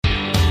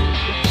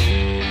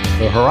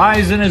The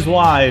horizon is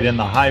wide and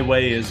the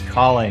highway is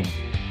calling.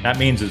 That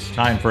means it's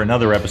time for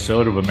another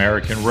episode of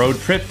American Road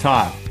Trip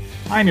Talk.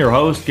 I'm your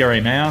host,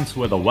 Gary Mance,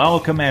 with a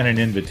welcome and an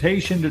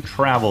invitation to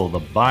travel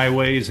the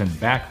byways and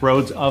back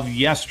roads of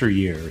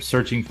yesteryear,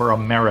 searching for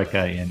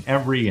America in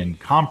every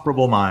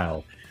incomparable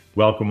mile.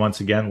 Welcome once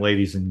again,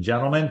 ladies and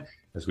gentlemen.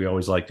 As we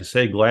always like to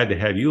say, glad to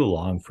have you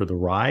along for the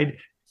ride.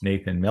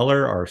 Nathan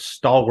Miller, our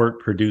stalwart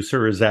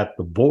producer, is at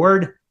the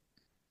board.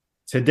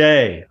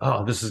 Today,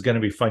 this is going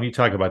to be fun. You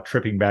talk about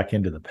tripping back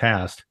into the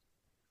past.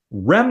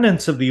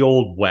 Remnants of the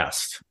Old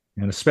West,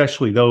 and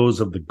especially those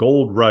of the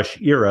gold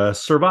rush era,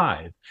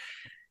 survive.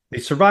 They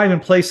survive in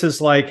places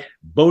like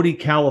Bodie,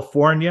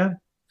 California,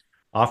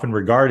 often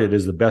regarded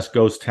as the best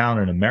ghost town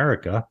in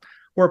America,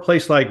 or a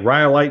place like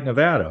Rhyolite,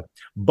 Nevada,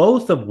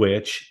 both of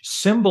which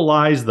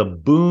symbolize the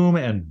boom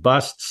and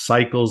bust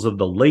cycles of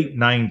the late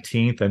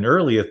 19th and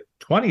early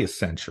 20th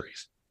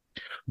centuries.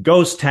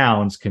 Ghost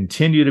towns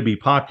continue to be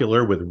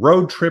popular with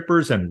road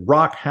trippers and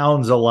rock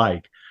hounds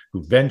alike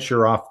who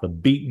venture off the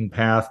beaten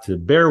path to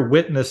bear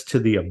witness to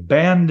the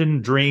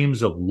abandoned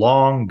dreams of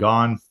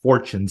long-gone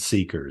fortune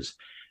seekers.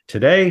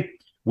 Today,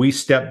 we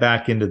step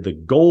back into the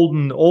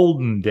golden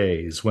olden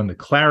days when the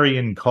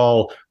clarion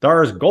call,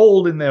 "There's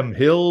gold in them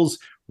hills,"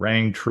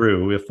 rang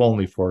true, if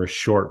only for a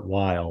short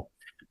while.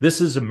 This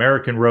is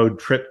American Road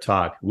Trip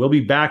Talk. We'll be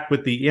back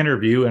with the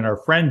interview and our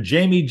friend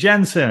Jamie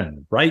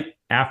Jensen right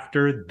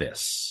after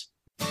this.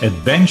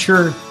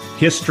 Adventure,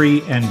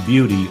 history, and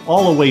beauty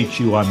all await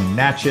you on the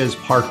Natchez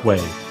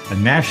Parkway, a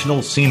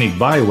national scenic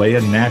byway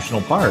and national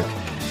park.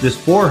 This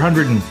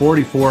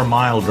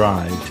 444-mile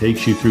drive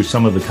takes you through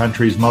some of the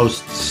country's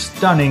most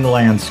stunning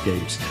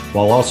landscapes,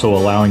 while also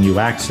allowing you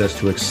access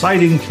to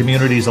exciting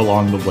communities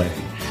along the way.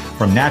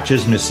 From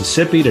Natchez,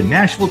 Mississippi to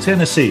Nashville,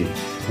 Tennessee,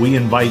 we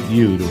invite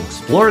you to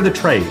explore the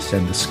trace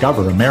and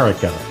discover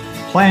America.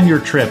 Plan your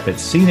trip at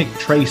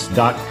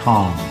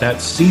scenictrace.com.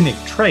 That's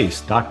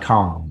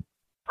scenictrace.com.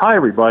 Hi,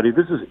 everybody.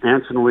 This is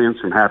Anson Williams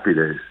from Happy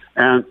Days,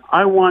 and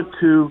I want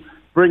to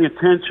bring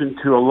attention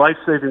to a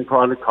life-saving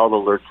product called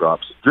Alert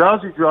Drops.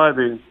 Drowsy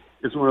driving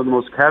is one of the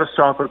most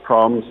catastrophic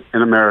problems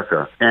in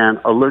America, and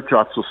Alert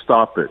Drops will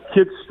stop it.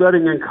 Kids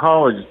studying in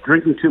college,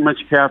 drinking too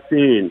much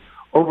caffeine,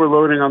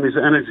 overloading on these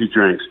energy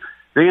drinks,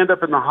 they end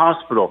up in the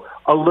hospital.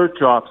 Alert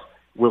Drops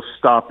will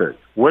stop it.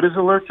 What is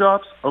Alert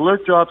Drops?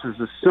 Alert Drops is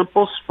a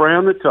simple spray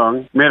on the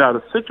tongue made out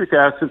of citric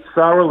acid,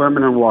 sour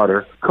lemon, and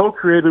water,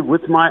 co-created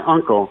with my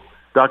uncle,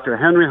 Dr.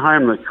 Henry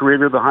Heimlich,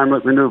 creator of the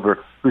Heimlich maneuver,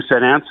 who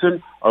said,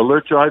 "Anson,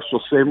 Alert Drops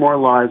will save more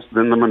lives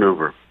than the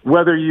maneuver."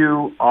 Whether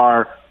you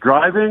are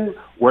driving,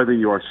 whether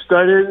you are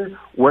studying,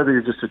 whether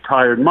you're just a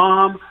tired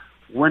mom,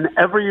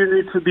 whenever you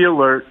need to be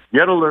alert,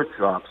 get Alert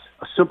Drops.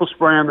 A simple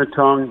spray on the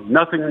tongue,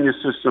 nothing in your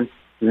system,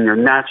 and you're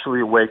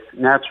naturally awake,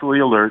 naturally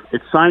alert.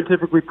 It's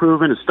scientifically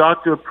proven. It's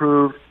doctor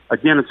approved.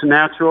 Again, it's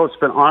natural. It's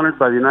been honored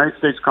by the United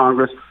States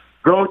Congress.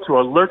 Go to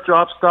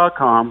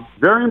alertdrops.com.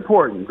 Very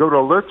important. Go to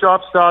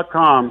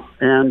alertdrops.com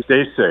and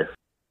stay safe.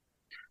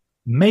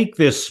 Make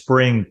this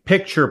spring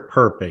picture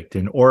perfect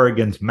in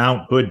Oregon's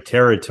Mount Hood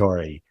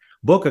territory.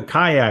 Book a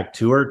kayak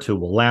tour to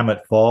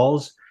Willamette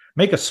Falls.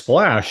 Make a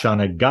splash on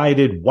a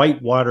guided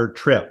whitewater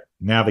trip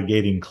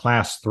navigating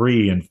Class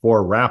 3 and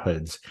 4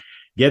 rapids.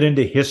 Get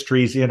into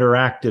history's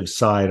interactive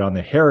side on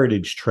the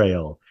Heritage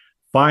Trail.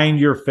 Find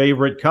your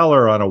favorite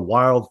color on a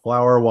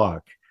wildflower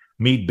walk.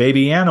 Meet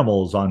baby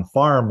animals on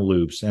farm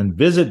loops and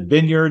visit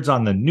vineyards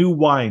on the New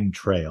Wine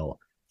Trail.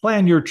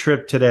 Plan your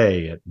trip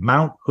today at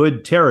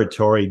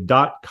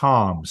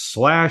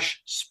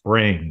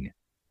mounthoodterritory.com/spring.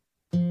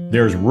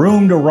 There's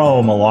room to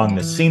roam along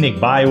the scenic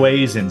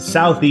byways in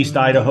southeast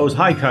Idaho's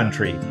high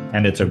country,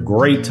 and it's a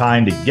great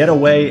time to get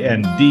away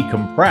and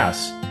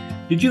decompress.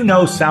 Did you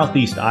know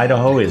southeast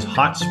Idaho is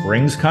hot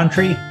springs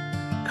country?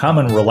 Come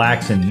and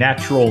relax in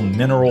natural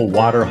mineral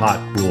water hot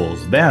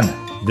pools. Then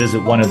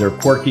visit one of their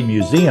quirky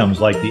museums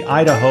like the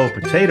Idaho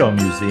Potato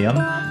Museum,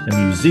 the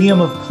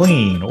Museum of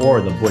Clean,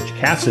 or the Butch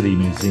Cassidy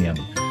Museum.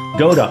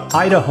 Go to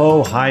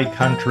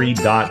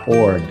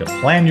idahohighcountry.org to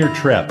plan your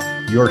trip.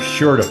 You're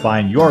sure to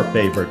find your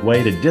favorite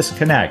way to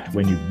disconnect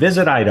when you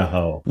visit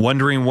Idaho.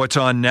 Wondering what's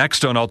on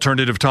next on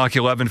Alternative Talk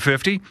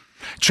 1150?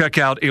 Check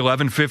out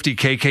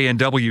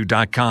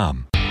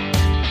 1150kknw.com.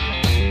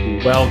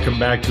 Welcome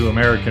back to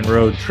American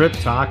Road Trip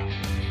Talk.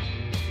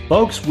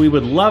 Folks, we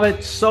would love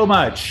it so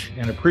much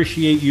and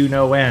appreciate you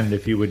no end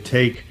if you would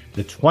take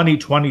the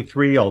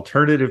 2023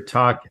 Alternative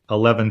Talk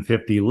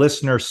 1150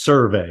 listener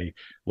survey.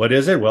 What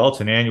is it? Well,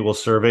 it's an annual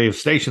survey of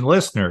station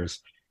listeners.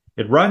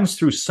 It runs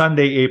through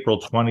Sunday,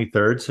 April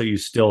 23rd, so you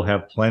still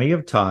have plenty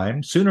of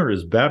time. Sooner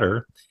is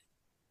better.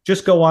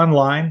 Just go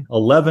online,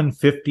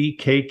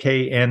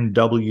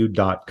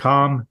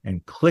 1150kknw.com,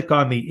 and click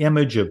on the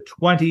image of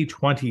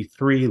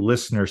 2023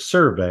 listener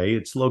survey.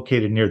 It's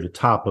located near the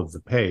top of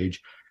the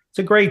page. It's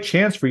a great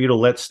chance for you to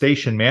let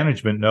station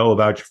management know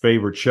about your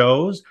favorite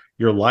shows,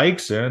 your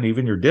likes, and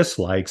even your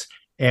dislikes,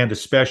 and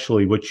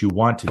especially what you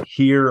want to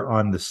hear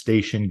on the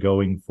station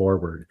going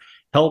forward.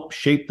 Help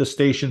shape the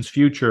station's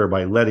future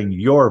by letting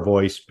your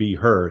voice be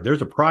heard.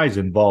 There's a prize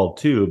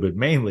involved too, but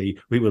mainly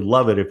we would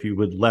love it if you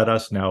would let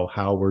us know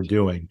how we're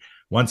doing.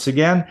 Once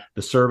again,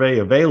 the survey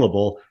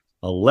available,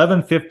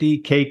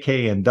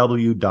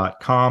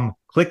 1150kknw.com.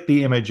 Click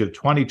the image of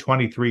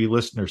 2023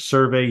 listener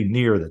survey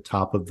near the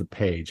top of the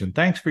page. And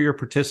thanks for your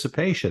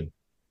participation.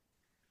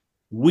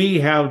 We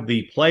have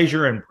the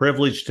pleasure and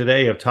privilege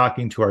today of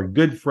talking to our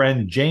good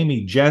friend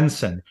Jamie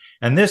Jensen.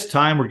 And this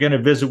time we're going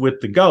to visit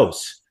with the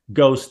ghost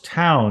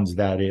towns,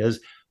 that is,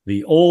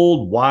 the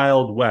old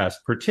Wild West,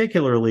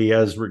 particularly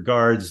as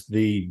regards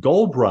the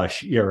gold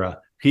rush era.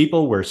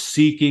 People were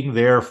seeking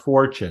their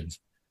fortunes.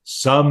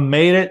 Some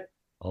made it,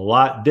 a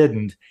lot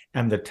didn't,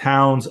 and the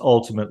towns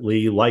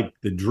ultimately, like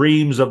the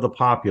dreams of the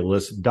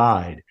populace,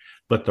 died.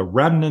 But the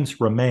remnants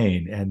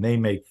remain, and they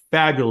make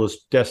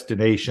fabulous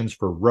destinations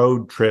for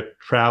road trip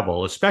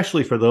travel,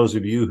 especially for those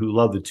of you who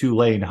love the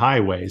two-lane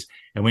highways.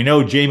 And we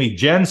know Jamie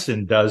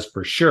Jensen does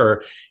for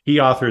sure. He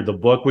authored the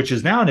book, which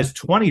is now in its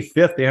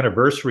 25th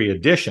anniversary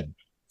edition.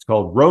 It's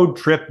called Road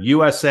Trip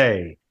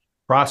USA,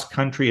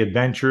 Cross-Country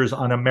Adventures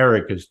on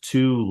America's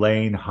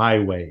Two-Lane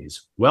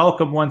Highways.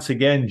 Welcome once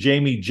again,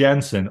 Jamie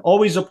Jensen.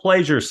 Always a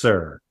pleasure,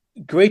 sir.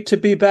 Great to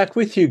be back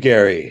with you,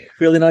 Gary.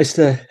 Really nice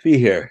to be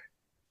here.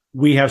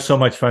 We have so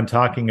much fun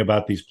talking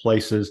about these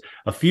places,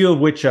 a few of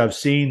which I've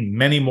seen,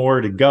 many more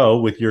to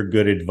go with your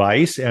good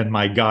advice and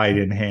my guide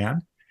in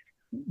hand.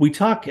 We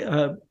talk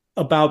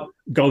about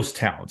ghost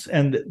towns,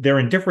 and they're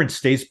in different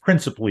states,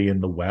 principally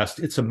in the West.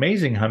 It's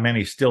amazing how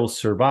many still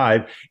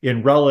survive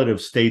in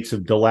relative states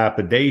of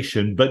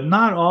dilapidation, but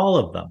not all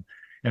of them.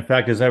 In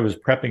fact, as I was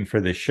prepping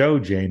for this show,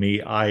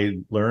 Jamie, I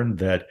learned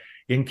that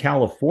in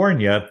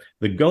California,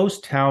 the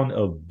ghost town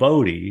of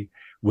Bodie,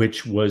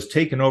 which was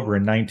taken over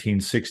in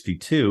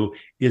 1962,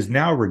 is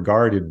now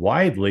regarded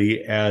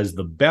widely as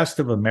the best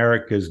of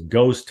America's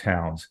ghost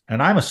towns.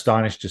 And I'm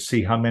astonished to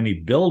see how many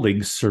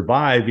buildings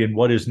survive in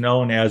what is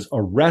known as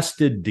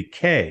arrested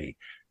decay.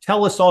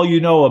 Tell us all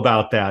you know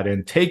about that,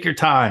 and take your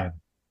time.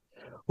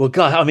 Well,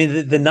 God, I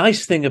mean, the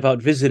nice thing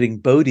about visiting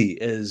Bodie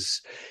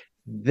is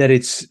that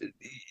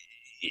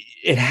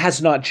it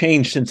has not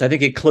changed since I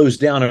think it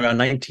closed down around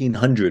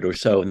 1900 or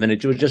so, and then it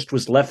just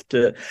was left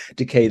to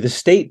decay. The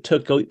state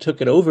took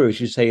it over,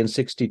 as you say, in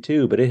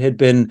 62, but it had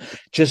been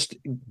just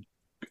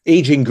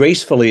aging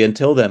gracefully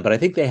until then. But I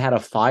think they had a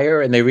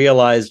fire and they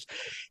realized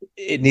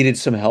it needed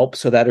some help.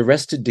 So that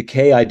arrested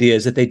decay idea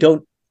is that they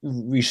don't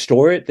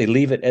restore it, they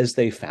leave it as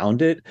they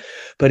found it.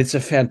 But it's a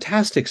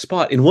fantastic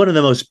spot in one of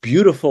the most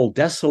beautiful,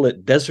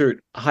 desolate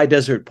high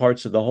desert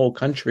parts of the whole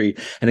country.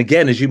 And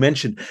again, as you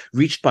mentioned,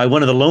 reached by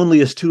one of the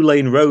loneliest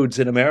two-lane roads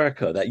in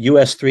America, that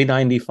US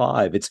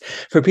 395. It's,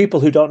 for people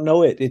who don't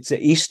know it, it's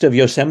east of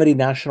Yosemite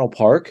National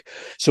Park.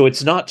 So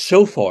it's not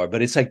so far,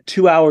 but it's like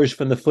 2 hours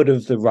from the foot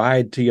of the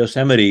ride to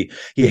Yosemite.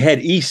 You head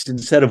east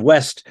instead of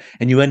west,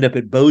 and you end up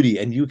at Bodie,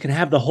 and you can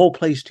have the whole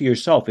place to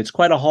yourself. It's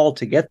quite a haul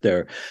to get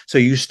there. So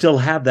you still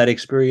have that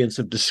experience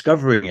of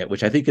discovering it,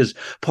 which I think is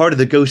part of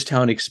the ghost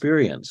town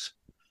experience.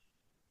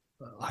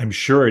 I'm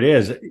sure it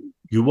is.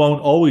 You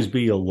won't always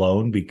be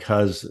alone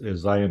because,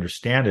 as I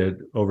understand it,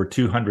 over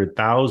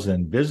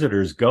 200,000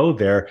 visitors go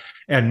there.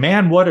 And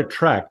man, what a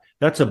trek.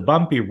 That's a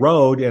bumpy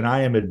road. And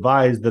I am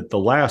advised that the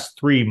last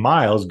 3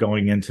 miles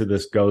going into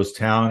this ghost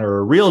town are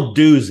a real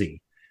doozy.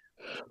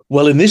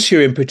 Well, in this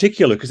year in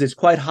particular, because it's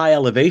quite high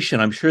elevation,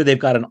 I'm sure they've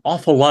got an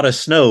awful lot of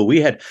snow. We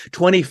had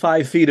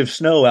 25 feet of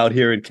snow out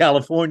here in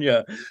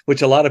California,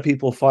 which a lot of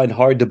people find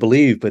hard to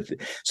believe. But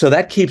so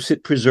that keeps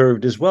it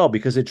preserved as well,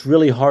 because it's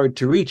really hard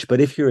to reach.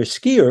 But if you're a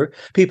skier,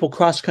 people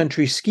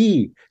cross-country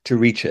ski to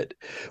reach it,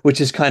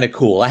 which is kind of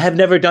cool. I have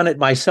never done it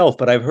myself,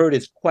 but I've heard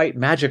it's quite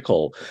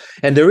magical.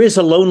 And there is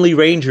a lonely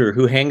ranger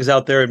who hangs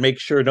out there and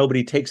makes sure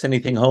nobody takes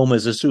anything home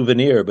as a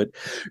souvenir. But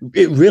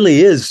it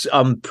really is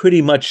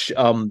pretty much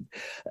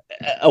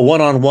a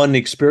one-on-one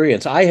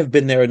experience. I have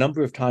been there a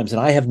number of times,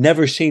 and I have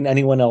never seen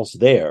anyone else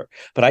there.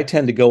 But I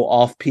tend to go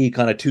off-peak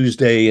on a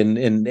Tuesday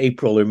in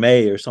April or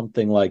May or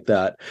something like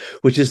that,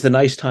 which is the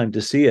nice time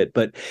to see it.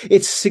 But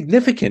it's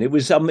significant. It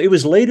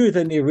was later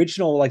than the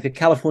original, like the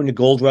California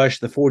Gold Rush,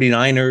 the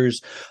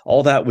 49ers,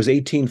 all that was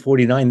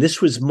 1849.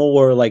 This was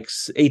more like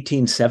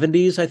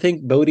 1870s, I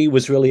think. Bodie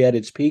was really at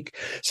its peak.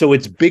 So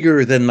it's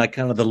bigger than like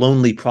kind of the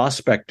Lonely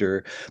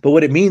Prospector. But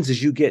what it means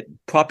is you get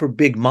proper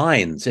big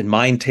mines and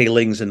mine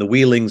tailings and the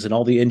wheelings and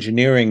all the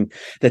engineering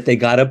that they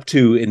got up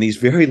to in these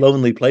very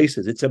lonely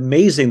places. It's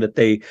amazing that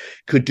they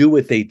could do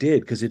what they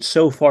did, because it's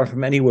so far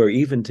from anywhere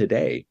even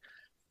today.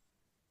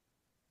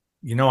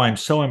 You know, I'm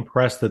so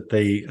impressed that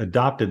they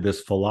adopted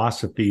this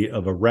philosophy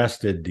of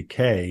arrested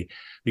decay,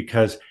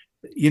 because,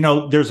 you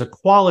know, there's a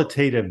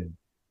qualitative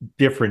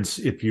difference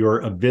if you're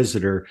a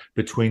visitor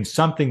between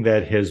something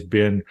that has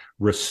been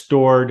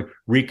restored,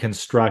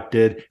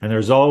 reconstructed, and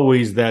there's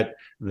always that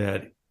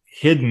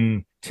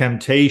hidden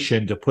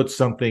temptation to put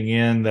something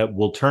in that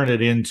will turn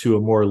it into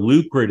a more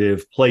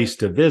lucrative place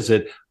to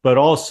visit, but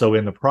also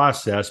in the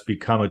process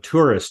become a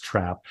tourist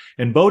trap.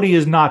 And Bodie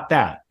is not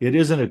that. It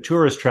isn't a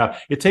tourist trap.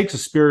 It takes a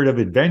spirit of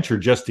adventure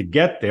just to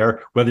get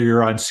there, whether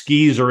you're on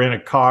skis or in a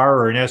car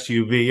or an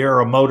SUV or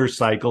a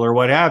motorcycle or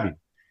what have you.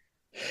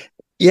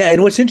 Yeah,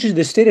 and what's interesting,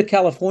 the state of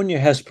California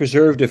has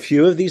preserved a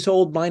few of these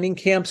old mining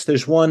camps.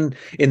 There's one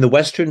in the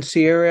Western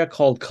Sierra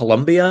called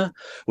Columbia,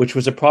 which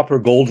was a proper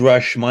gold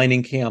rush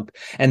mining camp.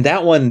 And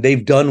that one,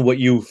 they've done what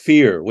you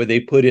fear, where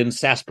they put in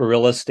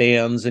sarsaparilla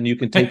stands and you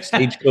can take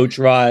stagecoach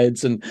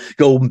rides and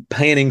go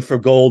panning for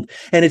gold.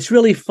 And it's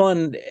really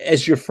fun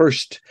as your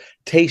first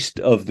taste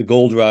of the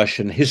gold rush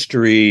and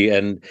history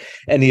and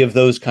any of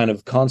those kind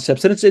of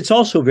concepts. And it's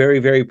also very,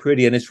 very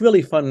pretty. And it's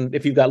really fun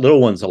if you've got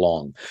little ones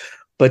along.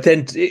 But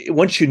then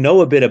once you know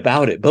a bit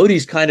about it,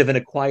 Bodie's kind of an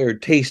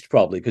acquired taste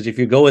probably, because if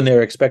you go in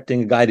there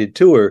expecting a guided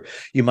tour,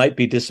 you might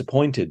be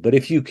disappointed. But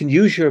if you can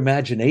use your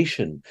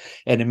imagination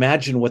and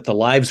imagine what the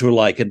lives were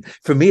like. And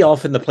for me,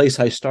 often the place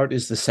I start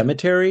is the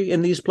cemetery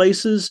in these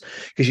places,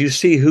 because you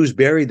see who's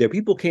buried there.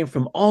 People came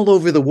from all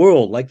over the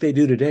world like they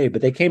do today,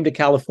 but they came to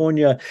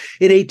California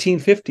in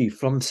 1850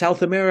 from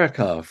South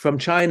America, from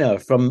China,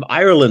 from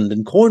Ireland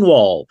and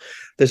Cornwall.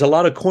 There's a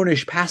lot of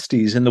Cornish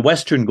pasties in the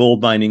Western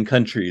gold mining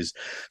countries.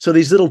 So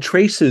these little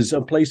traces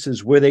of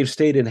places where they've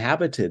stayed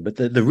inhabited, but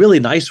the really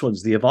nice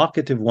ones, the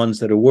evocative ones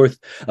that are worth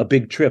a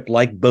big trip,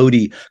 like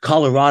Bodie.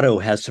 Colorado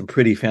has some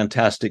pretty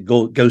fantastic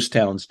ghost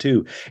towns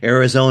too.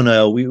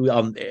 Arizona,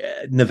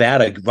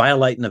 Nevada,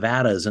 Rhyolite,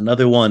 Nevada is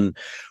another one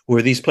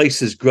where these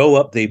places grow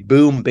up, they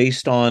boom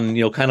based on,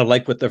 kind of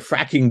like what the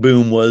fracking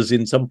boom was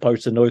in some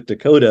parts of North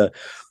Dakota.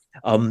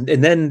 And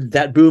then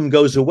that boom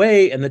goes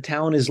away and the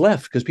town is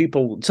left because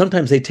people,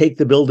 sometimes they take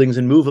the buildings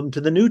and move them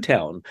to the new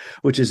town,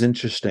 which is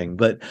interesting.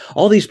 But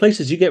all these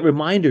places, you get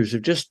reminders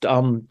of just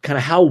kind of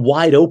how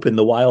wide open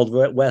the Wild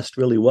West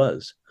really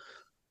was.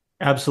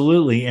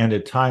 Absolutely. And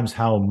at times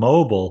how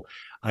mobile.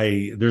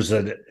 There's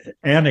an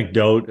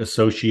anecdote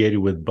associated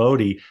with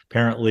Bodie.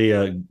 Apparently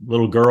a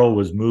little girl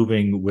was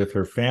moving with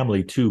her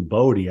family to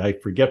Bodie. I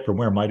forget from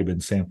where, it might have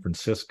been San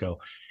Francisco.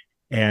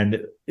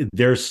 And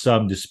there's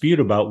some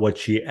dispute about what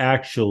she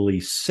actually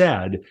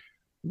said.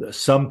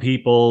 Some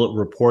people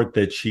report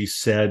that she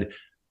said,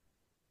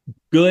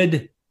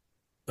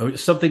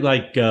 something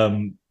like,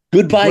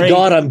 goodbye, great.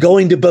 God, I'm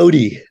going to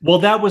Bodie. Well,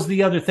 that was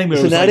the other thing.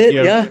 Isn't that it?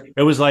 Yeah.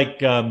 It was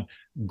like,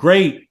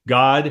 great,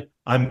 God,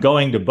 I'm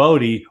going to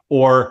Bodie,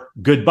 or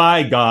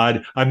goodbye,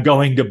 God, I'm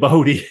going to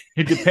Bodie.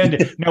 It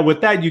depended. Now,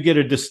 with that, you get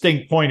a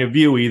distinct point of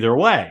view either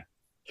way.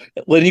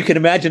 Well, you can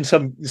imagine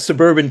some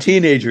suburban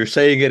teenager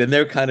saying it in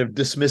their kind of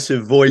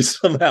dismissive voice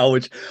somehow,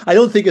 which I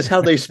don't think is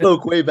how they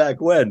spoke way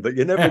back when, but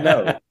you never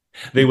know.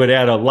 They would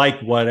add a like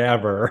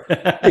whatever.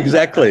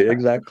 Exactly.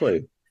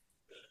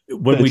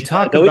 When we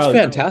talk about, it's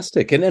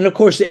fantastic. And of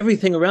course,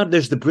 everything around,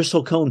 there's the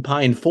bristlecone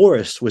pine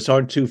forests, which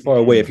aren't too far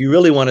away. If you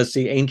really want to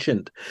see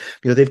ancient,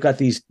 they've got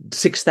these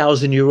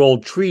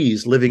 6,000-year-old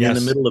trees living in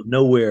the middle of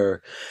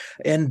nowhere.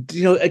 And,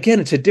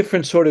 again, it's a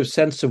different sort of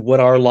sense of what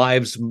our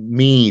lives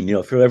mean,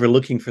 if you're ever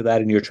looking for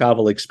that in your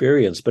travel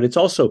experience. But it's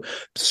also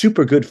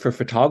super good for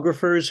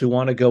photographers who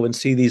want to go and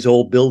see these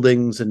old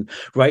buildings. And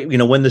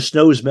when the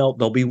snows melt,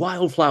 there'll be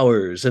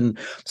wildflowers. And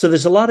so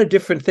there's a lot of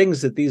different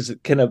things that these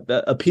can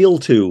appeal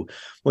to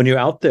when you're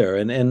out there.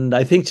 And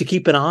I think to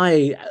keep an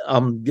eye,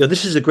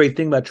 this is a great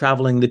thing about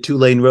traveling the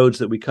 2-lane roads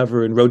that we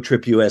cover in Road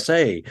Trip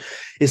USA,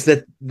 is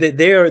that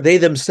they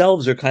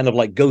themselves are kind of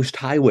like ghost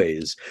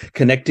highways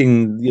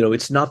connecting,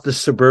 it's not the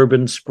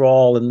suburban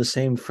sprawl and the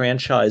same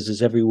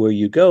franchises everywhere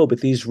you go,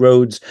 but these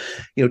roads,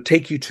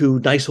 take you to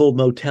nice old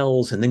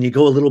motels. And then you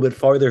go a little bit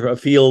farther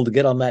afield to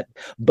get on that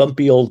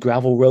bumpy old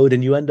gravel road.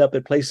 And you end up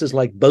at places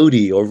like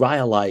Bodie or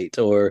Rhyolite,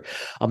 or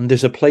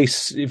there's a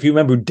place, if you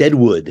remember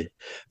Deadwood,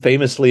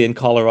 famously in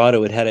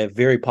Colorado, it had a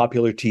very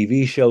popular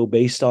TV show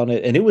based on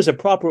it, and it was a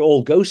proper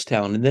old ghost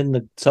town. And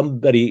then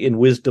somebody in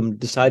wisdom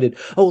decided,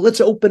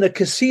 let's open a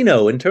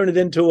casino and turn it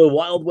into a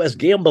Wild West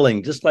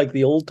gambling, just like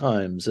the old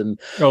times. And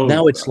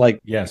now it's like,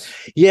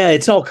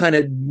 it's all kind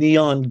of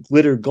neon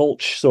glitter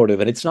gulch sort of,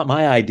 and it's not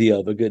my idea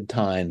of a good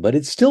time, but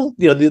it's still,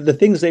 the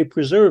things they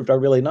preserved are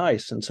really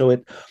nice. And so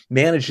it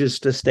manages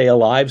to stay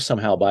alive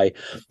somehow by,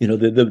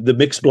 the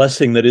mixed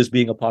blessing that is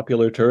being a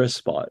popular tourist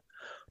spot.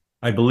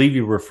 I believe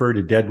you refer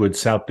to Deadwood,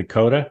 South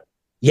Dakota.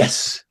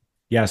 Yes.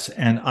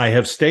 And I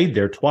have stayed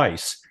there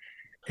twice.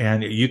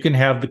 And you can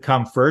have the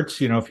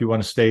comforts, if you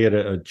want to stay at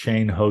a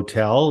chain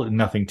hotel,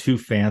 nothing too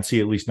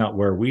fancy, at least not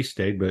where we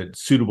stayed, but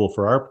suitable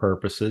for our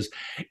purposes.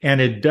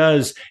 And it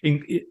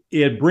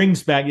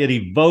brings back, it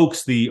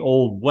evokes the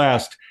Old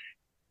West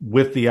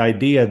with the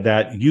idea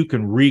that you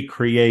can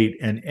recreate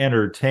and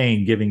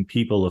entertain, giving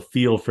people a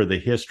feel for the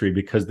history,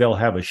 because they'll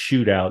have a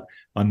shootout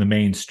on the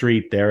main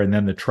street there, and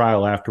then the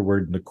trial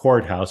afterward in the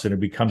courthouse, and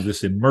it becomes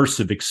this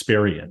immersive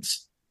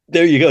experience.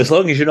 There you go. As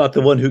long as you're not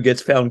the one who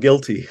gets found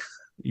guilty.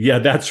 Yeah,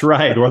 that's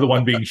right. Or the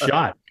one being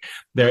shot.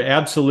 There,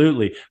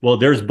 absolutely. Well,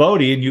 there's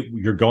Bodie, and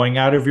you're going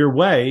out of your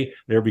way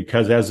there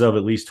because as of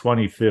at least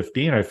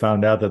 2015, I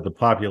found out that the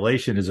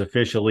population is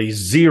officially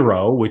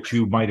zero, which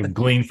you might have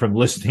gleaned from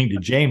listening to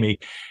Jamie.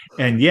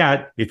 And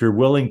yet, if you're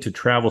willing to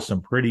travel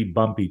some pretty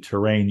bumpy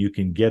terrain, you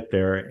can get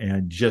there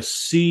and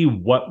just see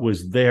what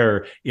was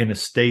there in a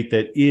state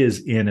that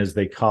is in, as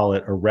they call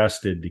it,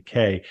 arrested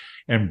decay,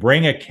 and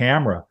bring a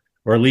camera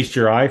or at least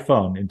your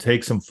iPhone and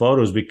take some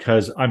photos,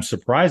 because I'm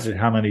surprised at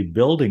how many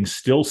buildings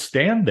still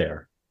stand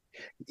there.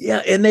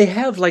 Yeah, and they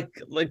have like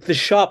the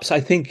shops, I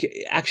think,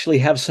 actually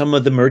have some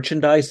of the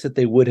merchandise that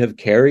they would have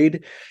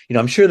carried.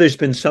 I'm sure there's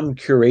been some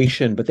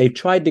curation, but they've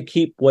tried to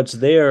keep what's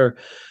there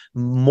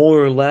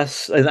more or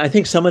less. And I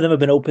think some of them have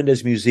been opened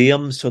as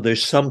museums, so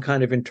there's some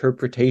kind of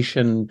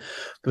interpretation,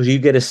 because you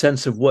get a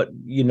sense of what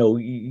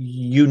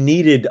you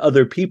needed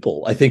other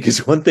people, I think,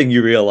 is one thing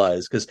you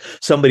realize, because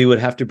somebody would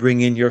have to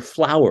bring in your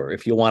flour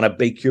if you want to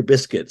bake your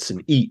biscuits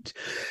and eat.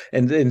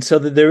 And so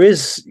that there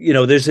is,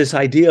 there's this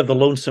idea of the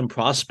lonesome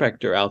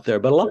prospector out there.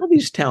 But a lot of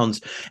these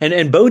towns,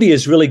 and Bodie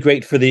is really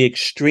great for the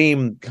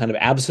extreme kind of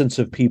absence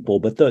of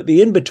people, but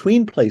the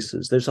in-between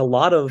places, there's a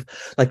lot of,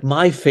 like,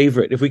 my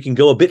favorite, if we can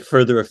go a bit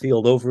further afield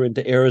over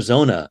into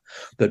Arizona,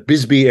 but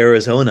Bisbee,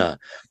 Arizona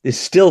is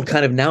still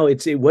kind of, now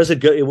it was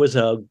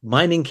a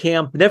mining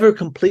camp, never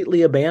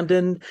completely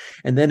abandoned,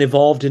 and then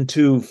evolved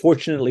into,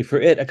 fortunately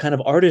for it, a kind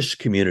of artist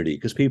community,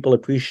 because people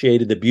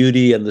appreciated the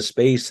beauty and the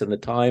space and the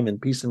time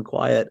and peace and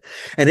quiet.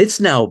 And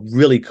it's now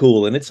really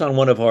cool, and it's on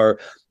one of our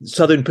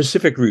Southern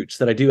Pacific routes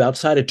that I do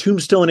outside of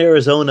Tombstone,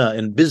 Arizona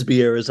and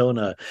Bisbee,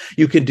 Arizona.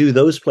 You can do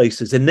those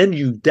places, and then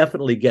you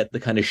definitely get the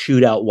kind of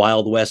shootout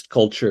Wild West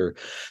culture.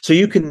 So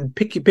you can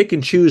pick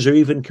and choose, or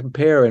even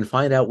compare and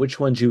find out which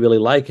ones you really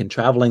like, and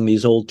traveling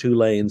these old 2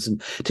 lanes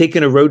and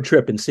taking a road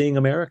trip and seeing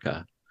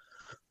America.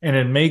 And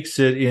it makes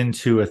it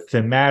into a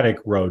thematic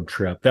road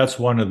trip. That's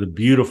one of the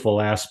beautiful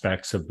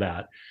aspects of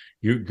that.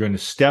 You're going to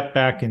step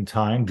back in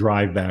time,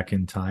 drive back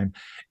in time,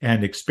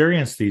 and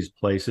experience these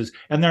places.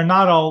 And they're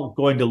not all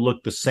going to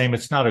look the same.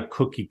 It's not a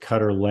cookie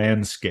cutter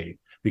landscape,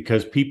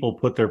 because people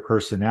put their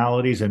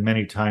personalities and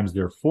many times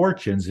their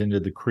fortunes into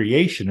the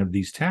creation of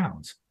these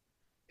towns.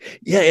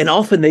 Yeah, and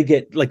often they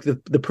get, like, the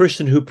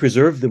person who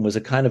preserved them was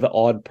a kind of an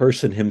odd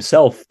person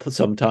himself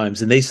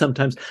sometimes. And they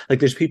sometimes,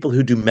 like, there's people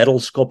who do metal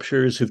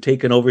sculptures who've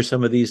taken over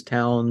some of these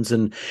towns,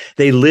 and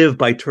they live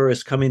by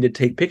tourists coming to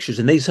take pictures,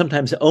 and they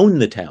sometimes own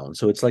the town.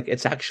 So it's like,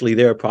 it's actually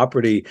their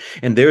property,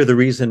 and they're the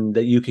reason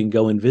that you can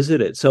go and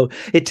visit it. So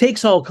it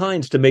takes all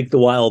kinds to make the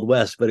Wild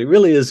West, but it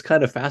really is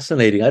kind of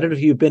fascinating. I don't know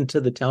if you've been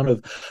to the town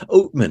of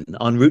Oatman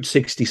on Route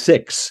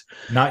 66.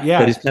 Not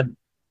yet.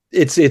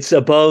 It's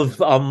above,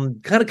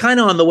 kind of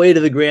on the way to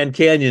the Grand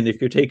Canyon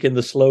if you're taking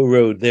the slow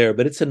road there.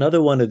 But it's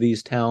another one of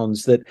these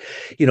towns that,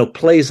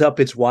 plays up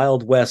its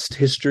Wild West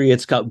history.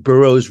 It's got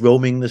burros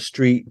roaming the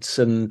streets,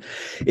 and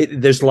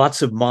there's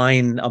lots of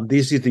mine.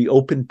 These are the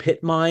open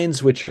pit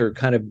mines, which are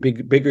kind of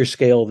bigger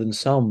scale than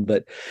some.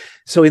 But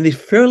so in these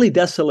fairly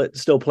desolate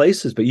still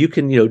places, but you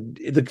can,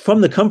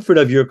 from the comfort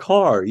of your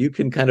car, you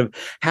can kind of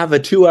have a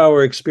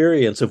 2-hour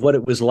experience of what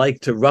it was like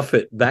to rough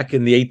it back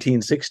in the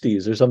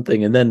 1860s or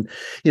something. And then,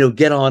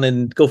 get on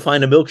and go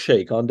find a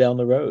milkshake on down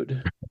the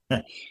road.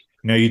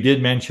 Now, you did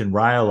mention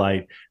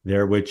Rhyolite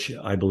there, which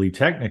I believe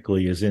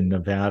technically is in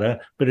Nevada,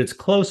 but it's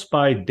close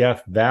by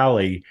Death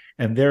Valley,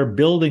 and their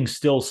buildings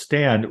still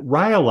stand.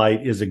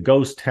 Rhyolite is a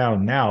ghost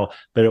town now,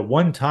 but at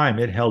one time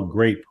it held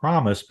great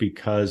promise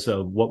because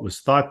of what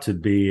was thought to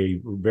be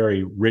a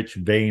very rich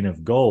vein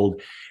of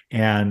gold.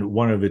 And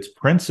one of its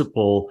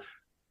principal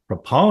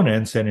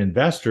proponents and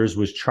investors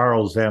was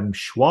Charles M.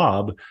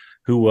 Schwab,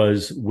 who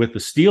was with the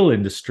steel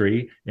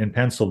industry in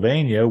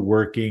Pennsylvania,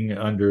 working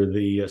under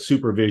the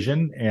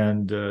supervision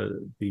and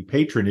the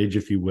patronage,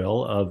 if you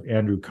will, of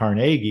Andrew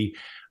Carnegie,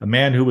 a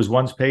man who was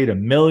once paid $1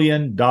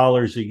 million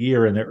a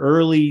year in the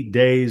early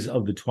days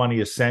of the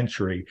 20th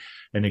century,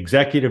 an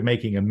executive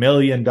making $1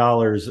 million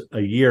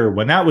a year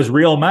when that was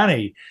real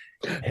money.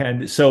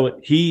 And so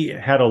he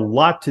had a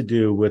lot to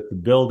do with the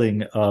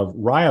building of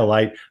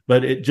Rhyolite,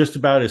 but it just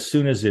about as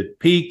soon as it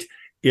peaked,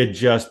 it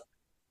just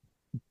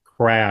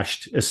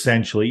crashed,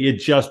 essentially. It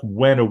just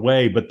went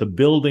away, but the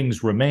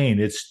buildings remain.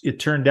 It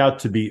turned out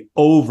to be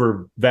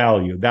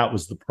overvalued. That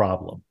was the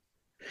problem.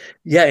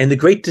 Yeah, and the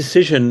great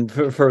decision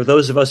for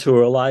those of us who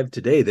are alive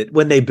today, that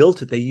when they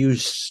built it, they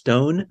used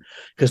stone,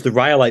 because the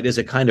rhyolite is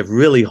a kind of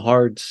really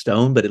hard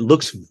stone, but it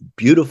looks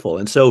beautiful.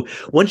 And so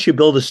once you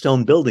build a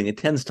stone building, it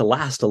tends to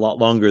last a lot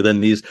longer than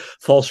these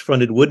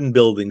false-fronted wooden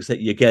buildings that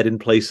you get in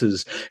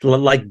places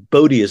like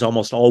Bodie is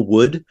almost all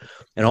wood,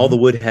 and all the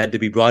wood had to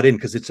be brought in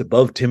because it's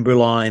above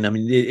timberline. I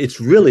mean,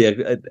 it's really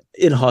an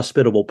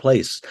inhospitable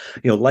place.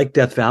 Like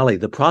Death Valley,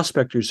 the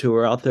prospectors who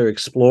are out there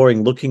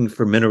exploring, looking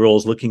for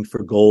minerals, looking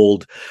for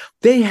gold,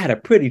 they had a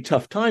pretty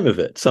tough time of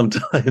it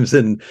sometimes.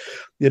 And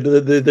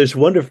there's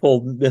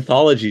wonderful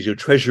mythologies.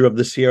 Treasure of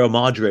the Sierra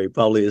Madre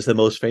probably is the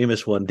most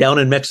famous one down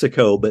in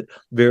Mexico, but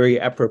very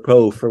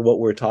apropos for what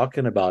we're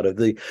talking about, of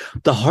the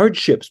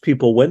hardships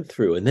people went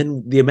through. And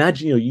then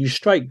you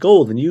strike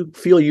gold and you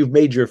feel you've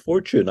made your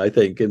fortune, I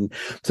think. And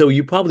so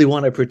you probably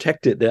want to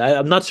protect it.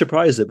 I'm not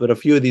surprised that, but a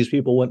few of these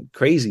people went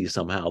crazy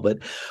somehow. But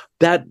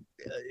that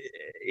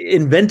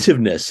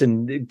inventiveness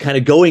and kind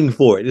of going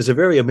for it is a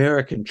very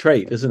American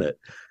trait, isn't it?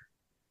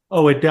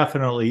 Oh, it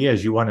definitely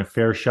is. You want a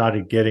fair shot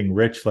at getting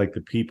rich like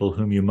the people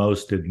whom you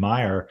most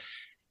admire.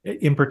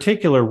 In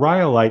particular,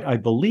 Rhyolite, I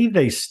believe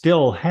they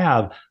still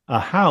have a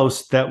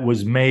house that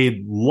was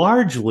made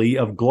largely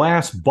of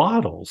glass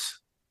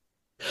bottles.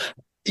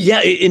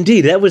 Yeah,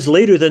 indeed. That was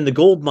later than the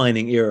gold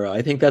mining era.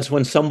 I think that's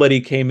when somebody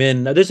came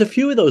in. Now, there's a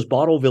few of those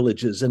bottle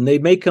villages, and they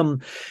make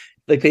them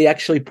like they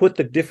actually put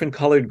the different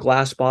colored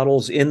glass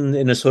bottles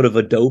in a sort of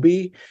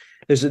adobe.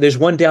 There's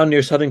one down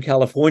near Southern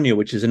California,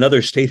 which is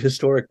another state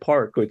historic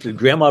park, which is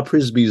Grandma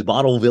Prisby's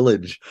Bottle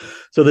Village.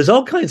 So there's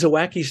all kinds of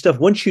wacky stuff.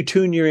 Once you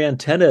tune your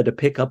antenna to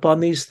pick up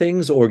on these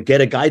things, or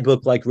get a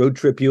guidebook like Road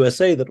Trip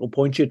USA that will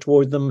point you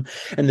toward them,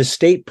 and the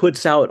state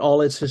puts out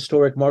all its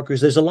historic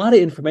markers, there's a lot of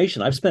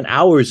information. I've spent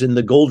hours in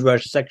the Gold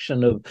Rush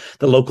section of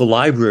the local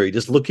library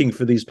just looking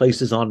for these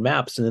places on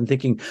maps and then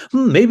thinking,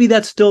 maybe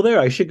that's still there.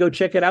 I should go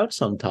check it out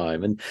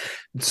sometime. And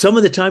some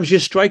of the times you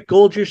strike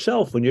gold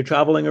yourself when you're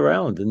traveling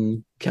around,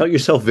 and count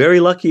yourself very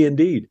lucky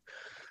indeed.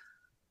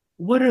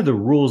 What are the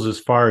rules, as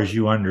far as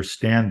you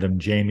understand them,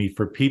 Jamie,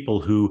 for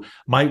people who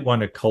might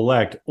want to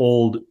collect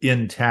old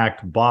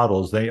intact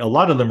bottles? A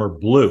lot of them are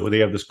blue. They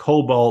have this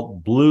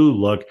cobalt blue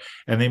look,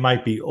 and they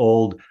might be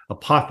old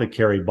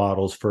apothecary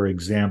bottles, for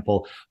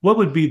example. What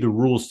would be the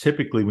rules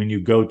typically when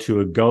you go to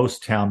a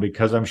ghost town?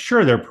 Because I'm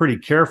sure they're pretty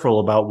careful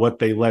about what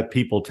they let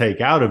people take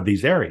out of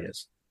these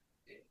areas.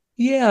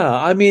 Yeah,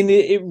 I mean,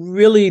 it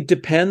really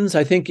depends.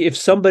 I think if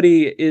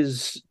somebody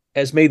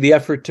has made the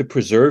effort to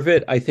preserve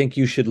it, I think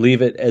you should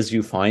leave it as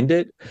you find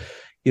it.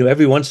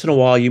 Every once in a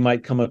while, you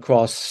might come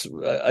across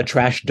a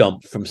trash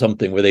dump from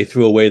something where they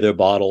threw away their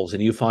bottles,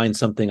 and you find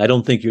something. I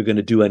don't think you're going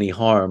to do any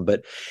harm,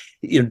 but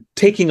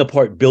taking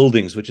apart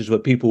buildings, which is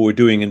what people were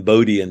doing in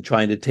Bodie, and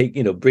trying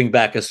to bring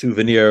back a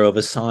souvenir of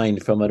a sign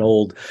from an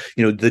old,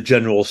 the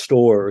general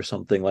store or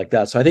something like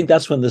that. So I think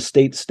that's when the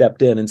state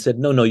stepped in and said,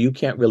 no, you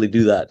can't really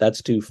do that.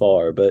 That's too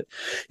far. But,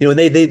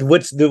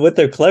 what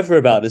they're clever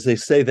about is they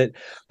say that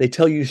they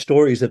tell you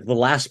stories of the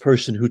last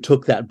person who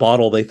took that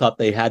bottle they thought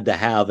they had to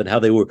have, and how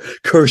they were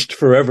cursed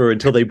forever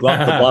until they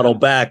brought the bottle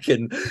back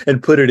and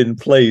put it in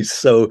place.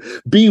 So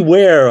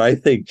beware, I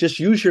think.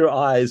 Just use your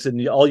eyes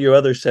and all your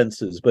other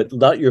senses, but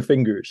not your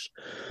fingers.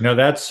 No,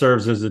 that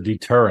serves as a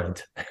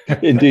deterrent.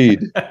 Indeed.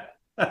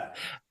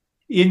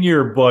 In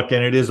your book,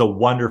 and it is a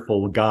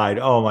wonderful guide.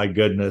 Oh my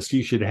goodness,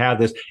 you should have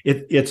this.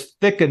 It's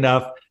thick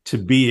enough to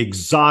be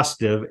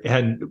exhaustive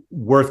and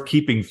worth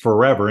keeping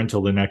forever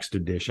until the next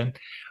edition.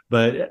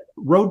 But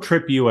Road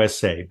Trip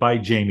USA by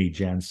Jamie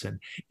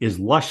Jensen is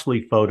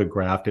lushly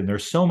photographed, and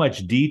there's so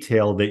much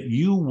detail that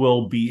you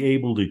will be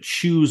able to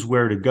choose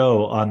where to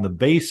go on the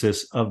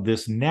basis of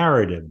this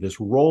narrative, this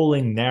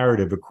rolling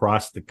narrative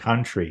across the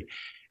country.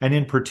 And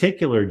in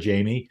particular,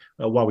 Jamie,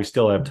 while we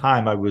still have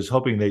time, I was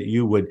hoping that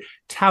you would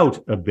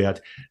tout a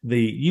bit the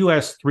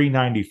US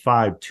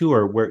 395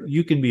 tour, where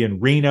you can be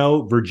in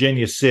Reno,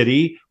 Virginia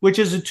City, which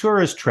is a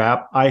tourist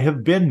trap. I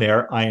have been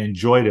there. I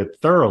enjoyed it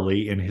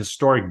thoroughly, and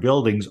historic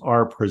buildings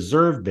are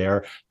preserved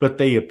there, but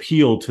they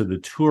appeal to the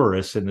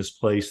tourists in this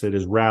place that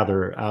is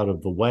rather out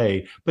of the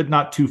way, but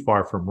not too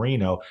far from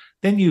Reno.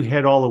 Then you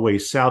head all the way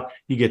south,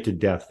 you get to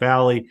Death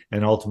Valley,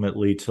 and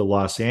ultimately to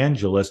Los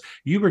Angeles.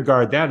 You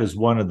regard that as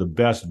one of the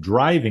best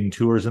driving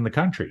tours in the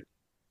country.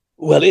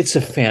 Well, it's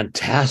a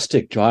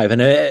fantastic drive.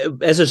 And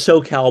as a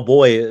SoCal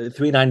boy,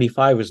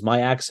 395 was my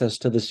access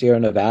to the Sierra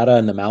Nevada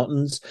and the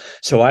mountains.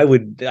 So I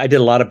did a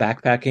lot of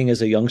backpacking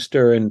as a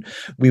youngster, and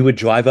we would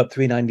drive up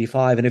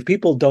 395. And if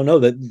people don't know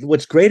that,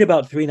 what's great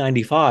about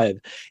 395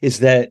 is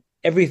that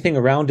everything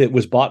around it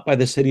was bought by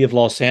the city of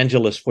Los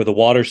Angeles for the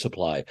water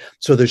supply.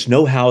 So there's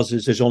no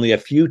houses. There's only a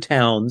few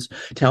town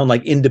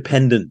like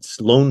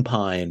Independence, Lone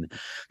Pine.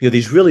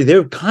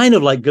 They're kind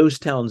of like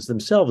ghost towns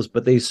themselves,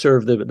 but they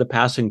serve the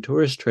passing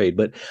tourist trade.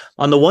 But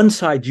on the one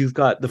side, you've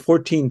got the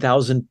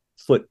 14,000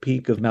 foot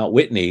peak of Mount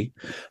Whitney.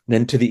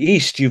 Then to the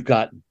east, you've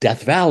got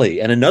Death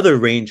Valley and another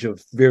range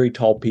of very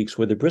tall peaks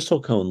where the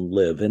bristlecone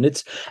live. And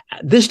it's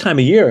this time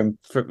of year,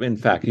 in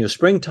fact,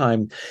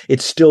 springtime,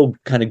 it's still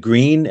kind of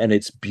green and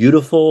it's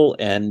beautiful,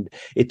 and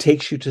it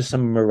takes you to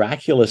some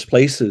miraculous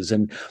places.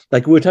 And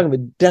like we were talking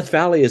about, Death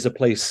Valley is a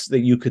place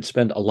that you could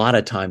spend a lot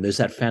of time. There's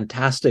that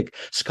fantastic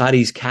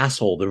Scotty's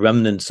Castle, the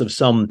remnants of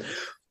some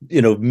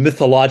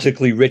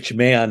mythologically rich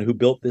man who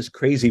built this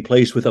crazy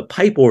place with a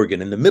pipe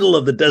organ in the middle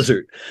of the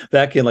desert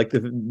back in like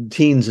the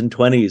teens and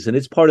 20s. And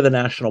it's part of the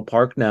national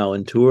park now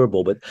and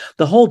tourable. But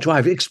the whole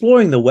drive,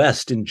 exploring the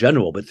West in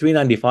general, but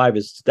 395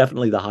 is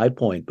definitely the high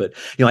point. But,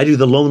 I do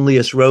the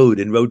loneliest road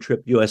in Road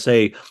Trip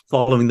USA,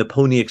 following the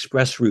Pony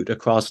Express route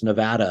across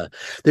Nevada.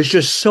 There's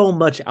just so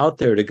much out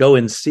there to go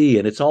and see.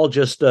 And it's all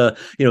just, a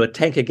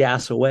tank of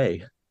gas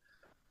away.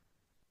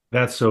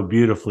 That's so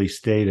beautifully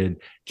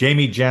stated.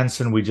 Jamie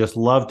Jensen, we just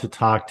love to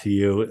talk to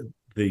you.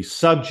 The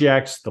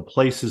subjects, the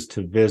places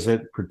to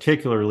visit,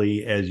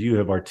 particularly as you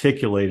have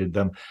articulated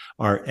them,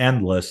 are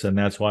endless. And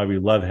that's why we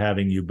love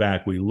having you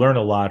back. We learn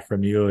a lot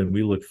from you, and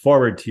we look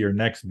forward to your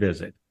next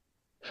visit.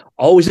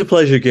 Always a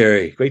pleasure,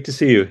 Gary. Great to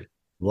see you.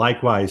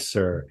 Likewise,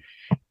 sir.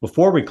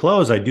 Before we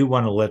close, I do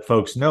want to let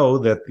folks know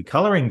that the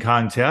coloring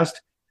contest,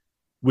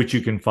 which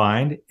you can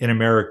find in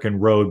American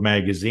Road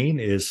magazine,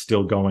 is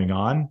still going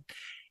on.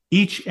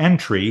 Each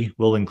entry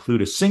will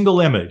include a single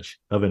image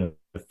of an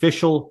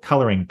official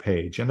coloring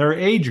page, and there are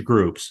age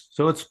groups,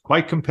 so it's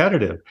quite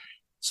competitive.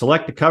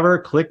 Select the cover,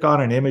 click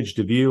on an image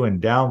to view,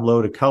 and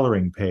download a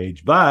coloring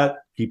page. But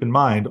keep in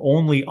mind,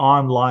 only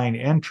online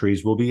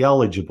entries will be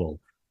eligible.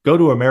 Go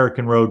to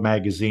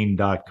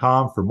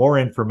AmericanRoadMagazine.com for more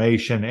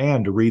information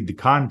and to read the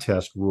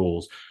contest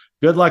rules.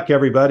 Good luck,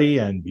 everybody,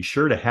 and be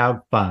sure to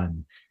have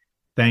fun.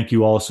 Thank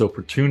you also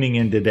for tuning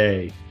in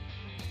today.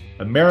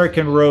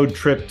 American Road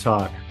Trip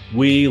Talk.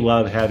 We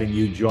love having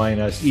you join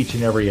us each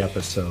and every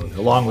episode.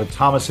 Along with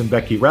Thomas and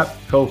Becky Repp,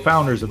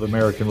 co-founders of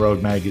American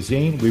Road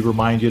Magazine, we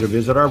remind you to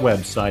visit our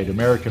website,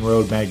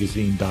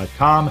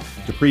 AmericanRoadMagazine.com,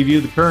 to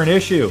preview the current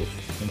issue.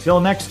 Until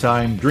next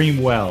time,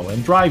 dream well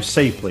and drive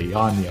safely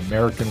on the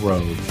American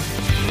road.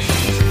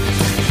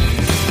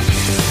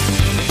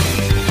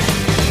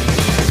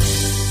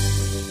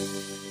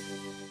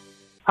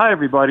 Hi,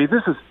 everybody.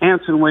 This is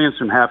Anson Williams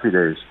from Happy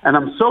Days, and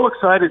I'm so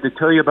excited to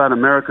tell you about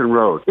American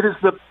Road. It is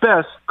the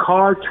best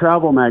car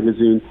travel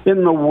magazine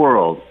in the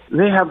world.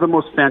 They have the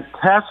most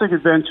fantastic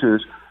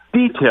adventures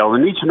detailed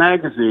in each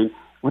magazine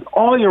with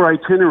all your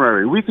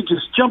itinerary. We could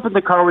just jump in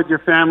the car with your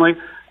family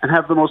and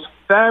have the most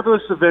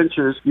fabulous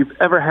adventures you've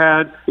ever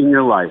had in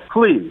your life.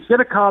 Please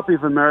get a copy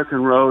of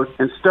American Road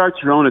and start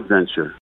your own adventure.